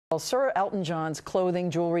Well, Sir Elton John's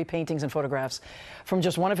clothing, jewelry, paintings, and photographs from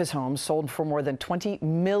just one of his homes sold for more than $20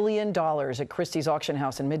 million at Christie's auction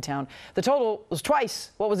house in Midtown. The total was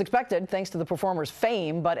twice what was expected, thanks to the performer's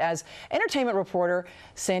fame. But as entertainment reporter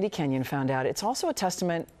Sandy Kenyon found out, it's also a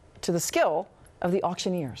testament to the skill of the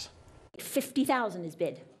auctioneers. $50,000 is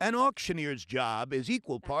bid. An auctioneer's job is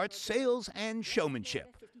equal parts sales and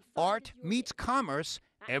showmanship. Art meets commerce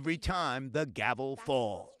every time the gavel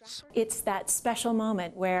falls. It's that special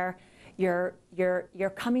moment where you're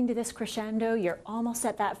coming to this crescendo, you're almost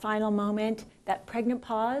at that final moment, that pregnant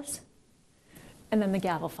pause, and then the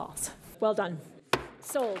gavel falls. Well done.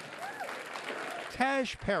 Sold.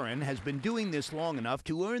 Tash Perrin has been doing this long enough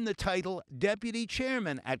to earn the title Deputy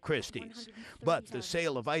Chairman at Christie's. But the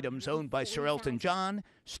sale of items owned by Sir Elton John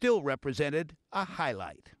still represented a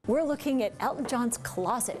highlight. We're looking at Elton John's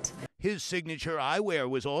closet. His signature eyewear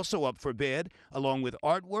was also up for bid, along with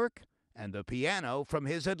artwork and the piano from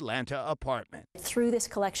his Atlanta apartment. Through this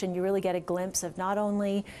collection, you really get a glimpse of not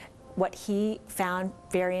only what he found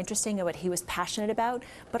very interesting and what he was passionate about,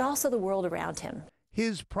 but also the world around him.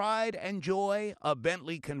 His pride and joy, a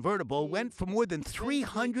Bentley convertible, went for more than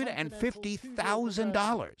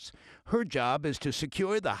 $350,000. Her job is to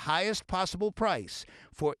secure the highest possible price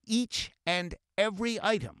for each and every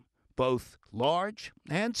item, both large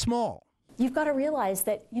and small. You've got to realize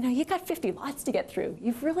that, you've got 50 lots to get through.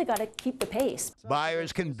 You've really got to keep the pace.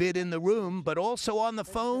 Buyers can bid in the room, but also on the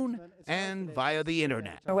phone and via the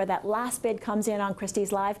internet. Or where that last bid comes in on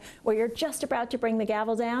Christie's Live, where you're just about to bring the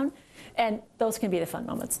gavel down, and those can be the fun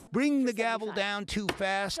moments. Bring the gavel down too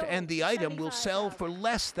fast, and the item will sell for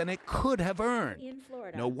less than it could have earned.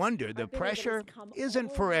 No wonder the pressure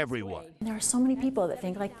isn't for everyone. And there are so many people that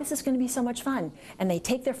think, like, this is going to be so much fun. And they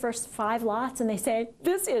take their first 5 lots and they say,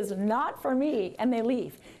 this is not for me, and they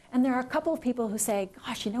leave. And there are a couple of people who say,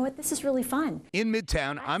 gosh, you know what, this is really fun. In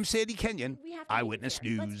Midtown, I'm Sandy Kenyon, Eyewitness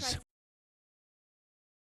News.